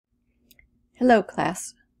Hello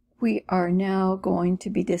class. We are now going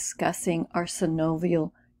to be discussing our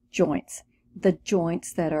synovial joints, the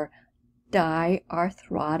joints that are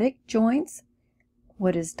diarthrotic joints.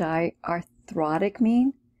 What does diarthrotic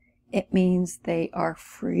mean? It means they are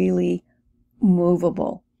freely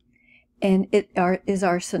movable. And it is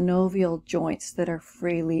our synovial joints that are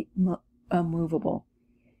freely movable.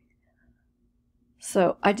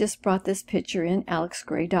 So I just brought this picture in,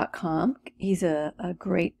 alexgray.com. He's a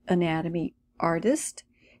great anatomy artist,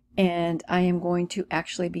 and I am going to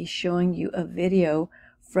actually be showing you a video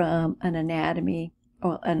from an anatomy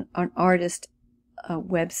or an artist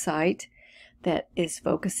website that is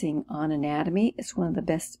focusing on anatomy. It's one of the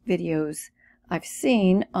best videos I've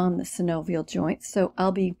seen on the synovial joints, so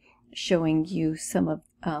I'll be showing you some of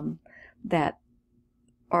that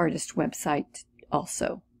artist website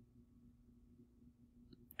also.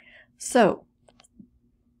 So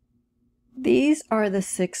these are the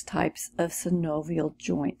 6 types of synovial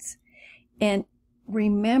joints. And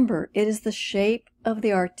remember, it is the shape of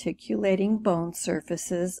the articulating bone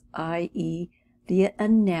surfaces, i.e. the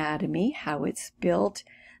anatomy, how it's built,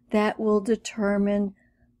 that will determine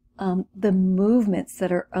the movements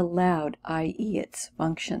that are allowed, i.e. its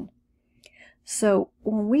function. So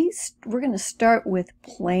when we're going to start with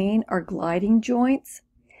plane or gliding joints.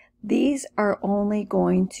 These are only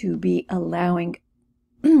going to be allowing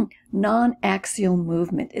non-axial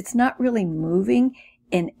movement. It's not really moving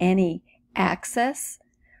in any axis.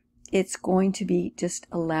 It's going to be just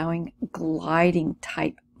allowing gliding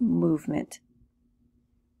type movement.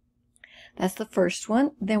 That's the first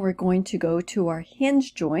one. Then we're going to go to our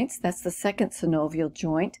hinge joints. That's the second synovial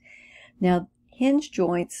joint. Now, hinge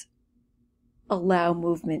joints allow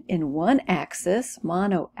movement in one axis,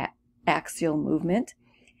 monoaxial movement.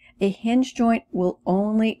 A hinge joint will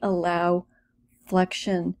only allow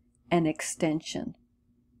flexion and extension.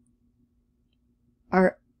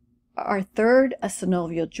 Our third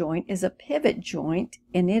synovial joint is a pivot joint,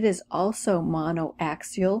 and it is also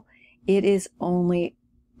monoaxial. It is only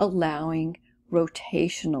allowing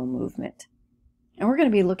rotational movement. And we're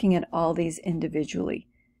going to be looking at all these individually.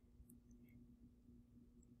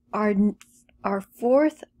 Our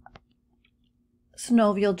fourth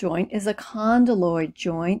synovial joint is a condyloid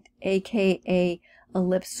joint, aka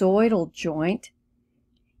ellipsoidal joint,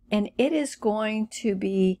 and it is going to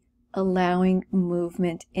be allowing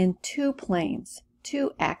movement in 2 planes,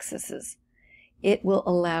 2 axes. It will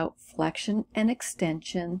allow flexion and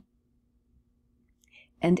extension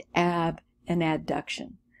and ab and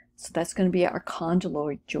adduction. So that's going to be our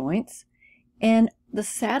condyloid joints. And the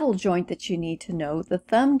saddle joint that you need to know, the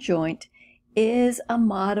thumb joint, is a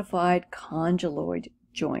modified condyloid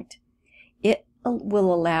joint. It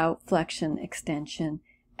will allow flexion, extension,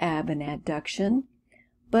 ab, and adduction.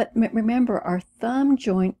 But remember, our thumb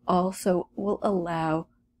joint also will allow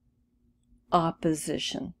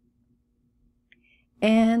opposition.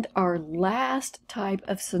 And our last type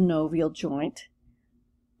of synovial joint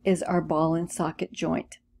is our ball and socket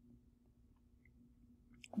joint.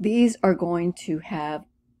 These are going to have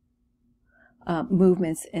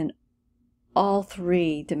movements in all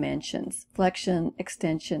 3 dimensions: flexion,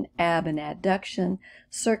 extension, ab and adduction,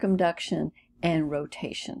 circumduction, and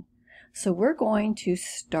rotation. So we're going to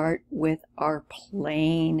start with our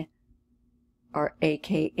plane, our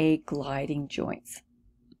aka gliding joints.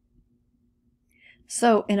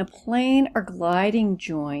 So in a plane or gliding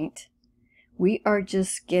joint, we are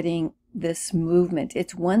just getting this movement.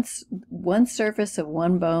 It's one surface of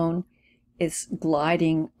one bone is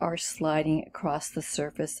gliding or sliding across the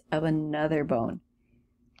surface of another bone.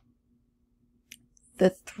 The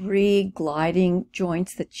 3 gliding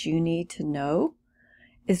joints that you need to know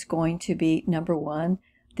is going to be, number 1,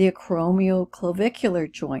 the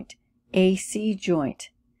acromioclavicular joint, AC joint.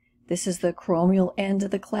 This is the acromial end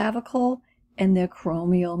of the clavicle and the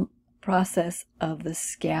acromial process of the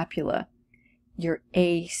scapula, your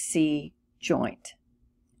AC joint,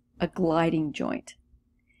 a gliding joint.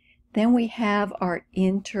 Then we have our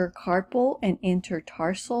intercarpal and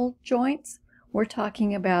intertarsal joints. We're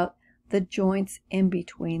talking about the joints in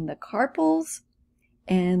between the carpals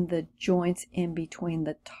and the joints in between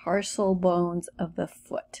the tarsal bones of the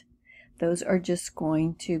foot. Those are just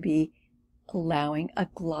going to be allowing a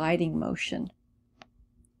gliding motion.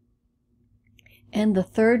 And the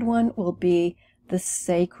third one will be the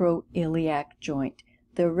sacroiliac joint,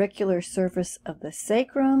 the auricular surface of the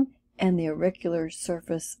sacrum and the auricular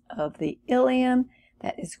surface of the ilium.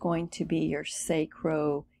 That is going to be your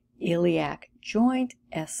sacroiliac joint,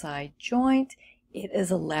 SI joint. It is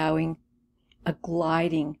allowing a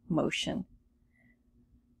gliding motion.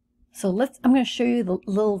 So I'm going to show you the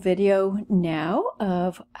little video now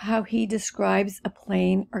of how he describes a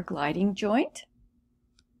plane or gliding joint.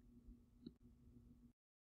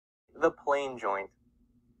 The plane joint.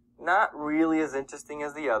 Not really as interesting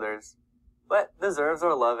as the others, but deserves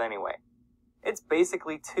our love anyway. It's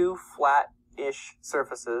basically two flat-ish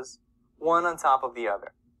surfaces, one on top of the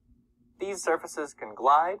other. These surfaces can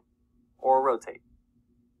glide or rotate.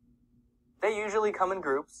 They usually come in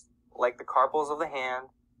groups, like the carpals of the hand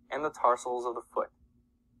and the tarsals of the foot.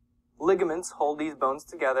 Ligaments hold these bones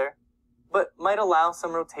together, but might allow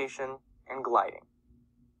some rotation and gliding.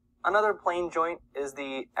 Another plane joint is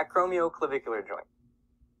the acromioclavicular joint.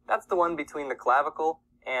 That's the one between the clavicle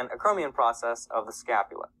and acromion process of the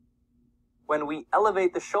scapula. When we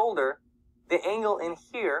elevate the shoulder, the angle in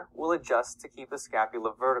here will adjust to keep the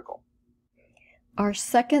scapula vertical. Our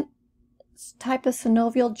second type of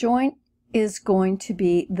synovial joint is going to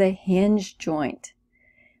be the hinge joint.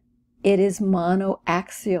 It is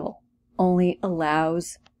monoaxial, only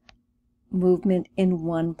allows movement in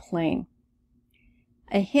one plane.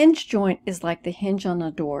 A hinge joint is like the hinge on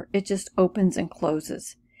a door. It just opens and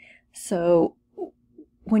closes. So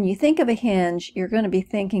when you think of a hinge, you're going to be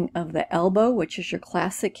thinking of the elbow, which is your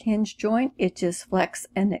classic hinge joint. It just flexes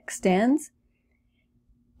and extends.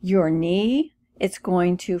 Your knee, it's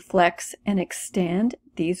going to flex and extend.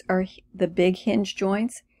 These are the big hinge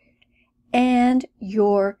joints. And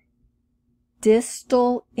your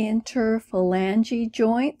distal interphalange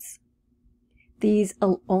joints, these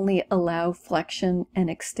only allow flexion and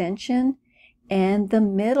extension. And the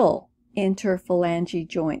middle interphalange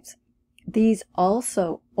joints, these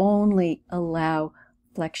also only allow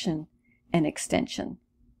flexion and extension.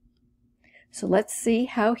 So let's see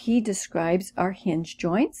how he describes our hinge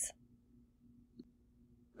joints.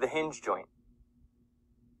 The hinge joint.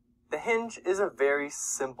 The hinge is a very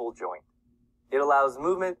simple joint. It allows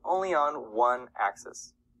movement only on one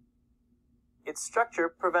axis. Its structure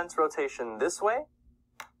prevents rotation this way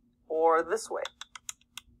or this way.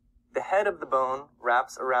 The head of the bone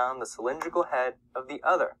wraps around the cylindrical head of the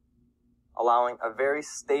other, allowing a very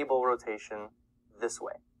stable rotation this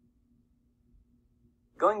way.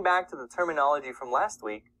 Going back to the terminology from last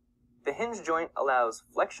week, the hinge joint allows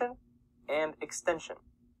flexion and extension.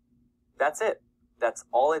 That's it. That's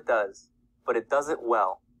all it does, but it does it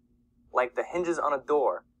well. Like the hinges on a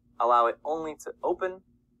door, allow it only to open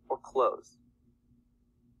or close.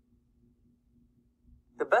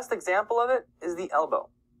 The best example of it is the elbow.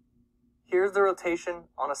 Here's the rotation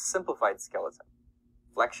on a simplified skeleton.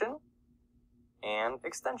 Flexion and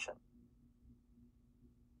extension.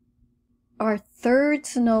 Our third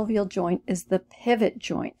synovial joint is the pivot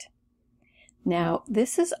joint. Now,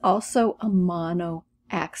 this is also a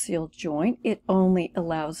monoaxial joint. It only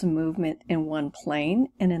allows movement in one plane,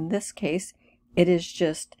 and in this case, it is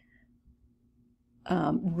just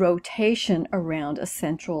rotation around a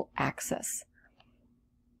central axis.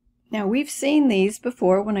 Now, we've seen these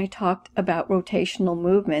before when I talked about rotational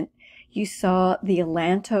movement. You saw the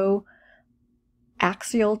allantoaxial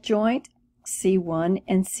joint, C1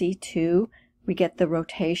 and C2. We get the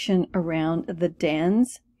rotation around the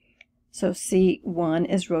dens. So C1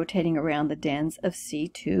 is rotating around the dens of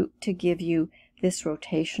C2 to give you this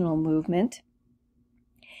rotational movement.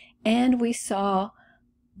 And we saw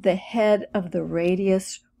the head of the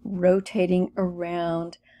radius rotating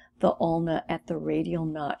around the ulna at the radial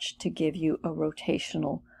notch to give you a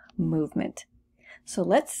rotational movement. So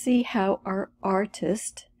let's see how our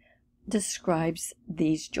artist describes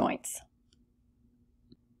these joints.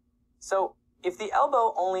 So, if the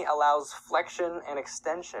elbow only allows flexion and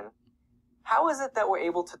extension, how is it that we're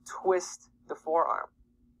able to twist the forearm?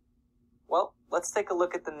 Well, let's take a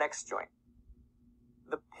look at the next joint,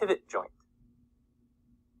 the pivot joint.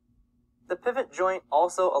 The pivot joint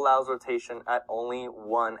also allows rotation at only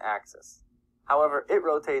one axis. However, it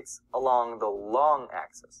rotates along the long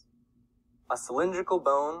axis. A cylindrical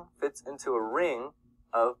bone fits into a ring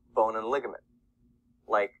of bone and ligament,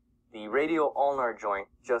 like the radial ulnar joint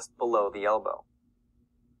just below the elbow.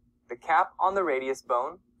 The cap on the radius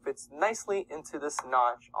bone fits nicely into this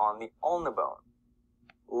notch on the ulna bone.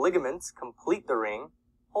 Ligaments complete the ring,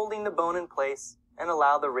 holding the bone in place and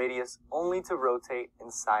allow the radius only to rotate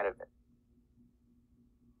inside of it.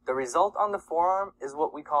 The result on the forearm is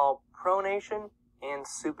what we call pronation and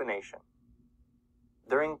supination.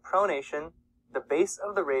 During pronation, the base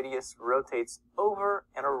of the radius rotates over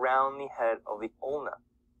and around the head of the ulna.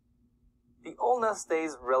 The ulna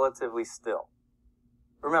stays relatively still.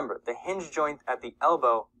 Remember, the hinge joint at the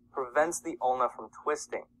elbow prevents the ulna from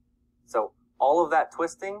twisting. So all of that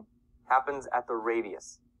twisting happens at the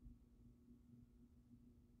radius.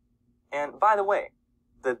 And by the way,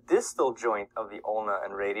 The distal joint of the ulna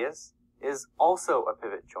and radius is also a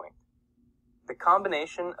pivot joint. The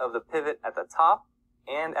combination of the pivot at the top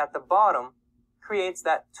and at the bottom creates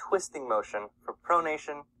that twisting motion for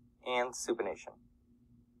pronation and supination.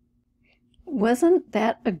 Wasn't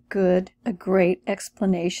that a great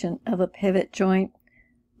explanation of a pivot joint?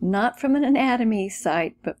 Not from an anatomy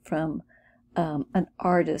site, but from an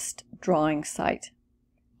artist drawing site.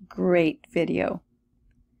 Great video.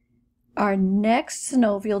 Our next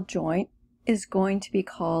synovial joint is going to be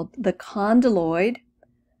called the condyloid,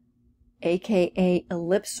 aka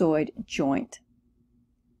ellipsoid joint.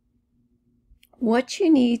 What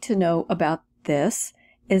you need to know about this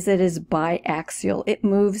is it is biaxial. It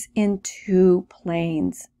moves in two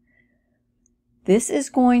planes. This is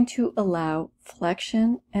going to allow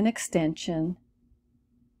flexion and extension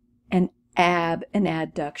and ab and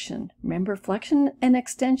adduction. Remember, flexion and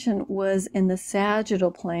extension was in the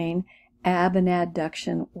sagittal plane. Ab and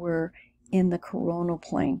adduction were in the coronal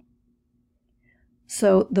plane.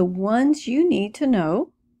 So the ones you need to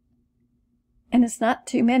know, and it's not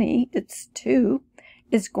too many, it's two,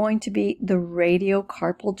 is going to be the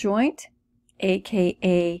radiocarpal joint,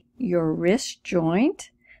 aka your wrist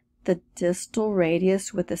joint, the distal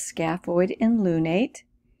radius with the scaphoid and lunate,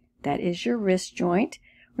 that is your wrist joint.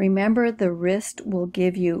 Remember, the wrist will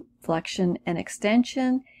give you flexion and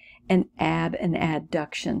extension and ab and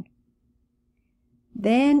adduction.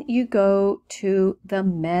 Then you go to the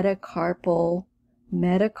metacarpal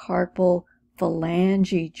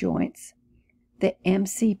phalange joints, the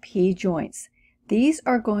MCP joints. These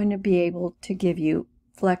are going to be able to give you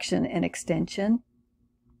flexion and extension.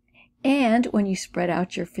 And when you spread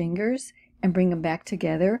out your fingers and bring them back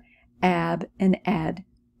together, ab and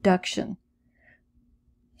adduction.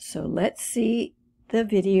 So let's see the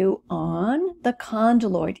video on the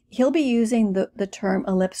condyloid. He'll be using the term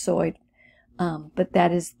ellipsoid, but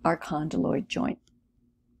that is our condyloid joint.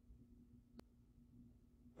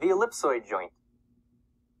 The ellipsoid joint.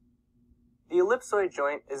 The ellipsoid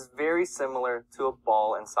joint is very similar to a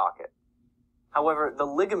ball and socket. However, the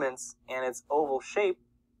ligaments and its oval shape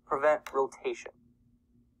prevent rotation.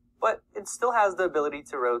 But it still has the ability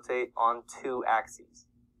to rotate on two axes,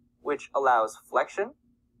 which allows flexion,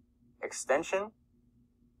 extension,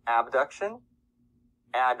 abduction,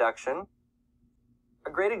 adduction. A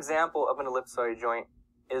great example of an ellipsoid joint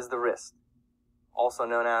is the wrist, also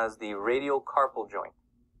known as the radiocarpal joint.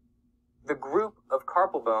 The group of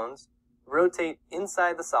carpal bones rotate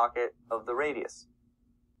inside the socket of the radius.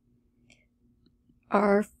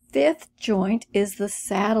 Our fifth joint is the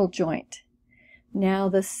saddle joint. Now,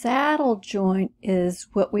 the saddle joint is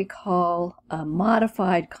what we call a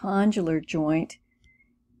modified condylar joint.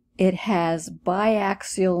 It has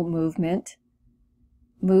biaxial movement,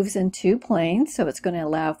 moves in two planes, so it's going to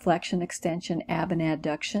allow flexion, extension, ab and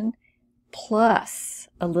adduction, plus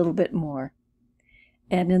a little bit more.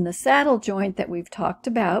 And in the saddle joint that we've talked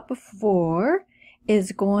about before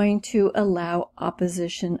is going to allow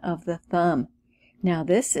opposition of the thumb. Now,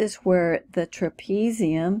 this is where the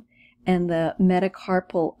trapezium and the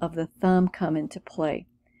metacarpal of the thumb come into play.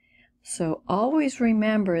 So always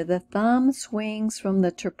remember the thumb swings from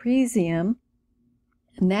the trapezium,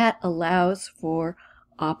 and that allows for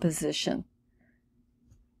opposition.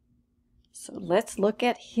 So let's look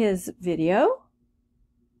at his video.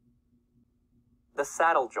 The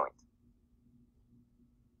saddle joint.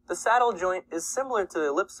 The saddle joint is similar to the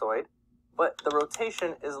ellipsoid, but the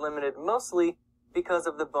rotation is limited mostly because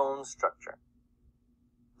of the bone structure.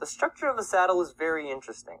 The structure of the saddle is very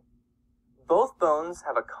interesting. Both bones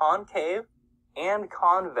have a concave and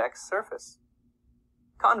convex surface.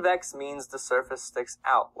 Convex means the surface sticks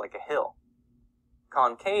out like a hill.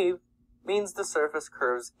 Concave means the surface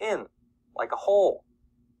curves in like a hole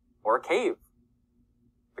or a cave.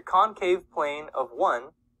 The concave plane of one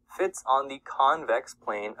fits on the convex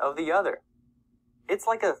plane of the other. It's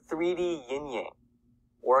like a 3D yin-yang,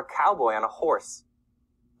 or a cowboy on a horse.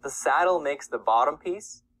 The saddle makes the bottom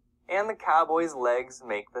piece, and the cowboy's legs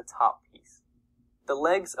make the top piece. The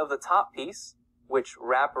legs of the top piece, which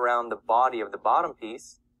wrap around the body of the bottom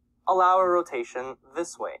piece, allow a rotation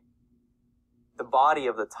this way. The body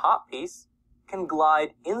of the top piece can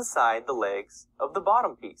glide inside the legs of the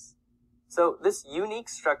bottom piece. So this unique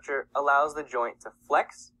structure allows the joint to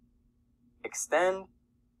flex, extend,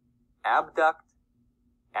 abduct,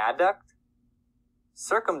 adduct,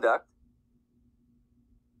 circumduct,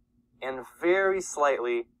 and very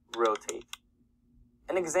slightly rotate.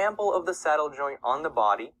 An example of the saddle joint on the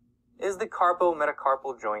body is the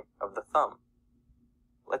carpo-metacarpal joint of the thumb.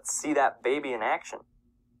 Let's see that baby in action.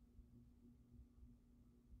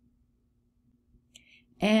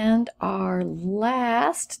 And our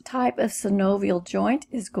last type of synovial joint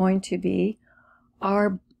is going to be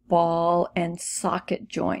our ball and socket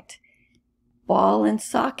joint. Ball and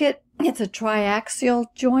socket, it's a triaxial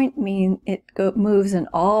joint, meaning it moves in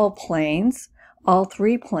all planes, all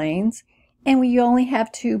three planes, and we only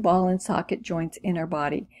have two ball and socket joints in our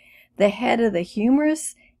body. The head of the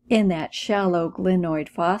humerus in that shallow glenoid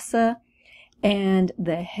fossa, and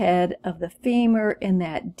the head of the femur in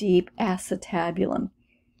that deep acetabulum.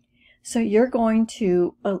 So you're going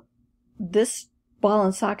to, this ball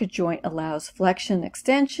and socket joint allows flexion,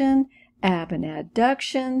 extension, ab and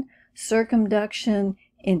adduction, circumduction,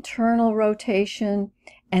 internal rotation,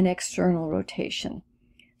 and external rotation.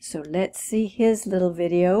 So let's see his little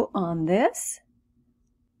video on this.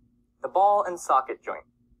 The ball and socket joint.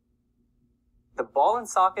 The ball and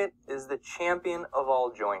socket is the champion of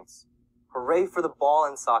all joints. Hooray for the ball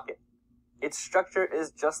and socket. Its structure is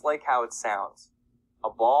just like how it sounds. A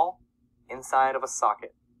ball inside of a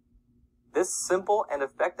socket. This simple and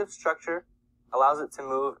effective structure allows it to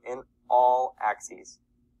move in all axes.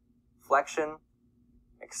 Flexion,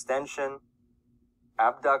 extension,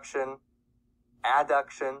 abduction,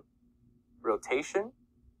 adduction, rotation,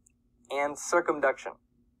 and circumduction.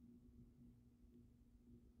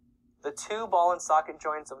 The two ball and socket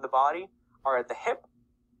joints of the body are at the hip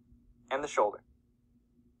and the shoulder.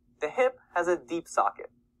 The hip has a deep socket,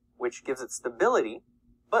 which gives it stability,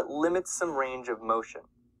 but limits some range of motion.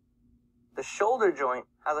 The shoulder joint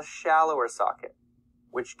has a shallower socket,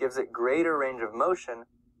 which gives it greater range of motion,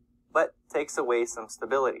 but takes away some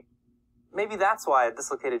stability. Maybe that's why a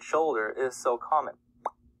dislocated shoulder is so common.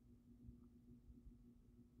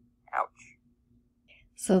 Ouch.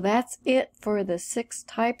 So that's it for the 6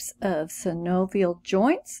 types of synovial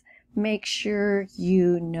joints. Make sure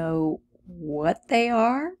you know what they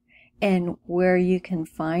are and where you can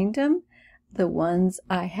find them. The ones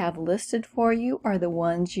I have listed for you are the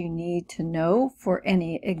ones you need to know for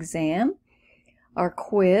any exam. Our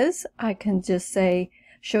quiz, I can just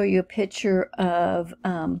show you a picture of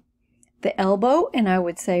the elbow, and I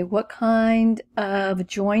would say, what kind of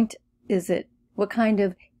joint is it? What kind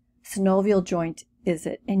of synovial joint is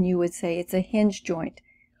it? And you would say it's a hinge joint.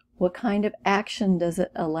 What kind of action does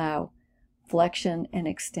it allow? Flexion and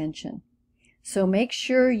extension. So make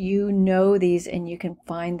sure you know these and you can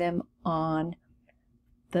find them on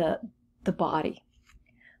the body.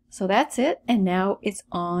 So that's it, and now it's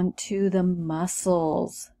on to the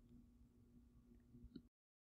muscles.